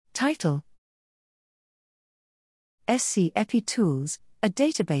Title: scEpiTools, a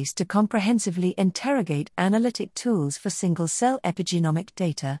database to comprehensively interrogate analytic tools for single-cell epigenomic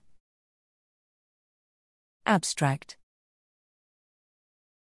data. Abstract: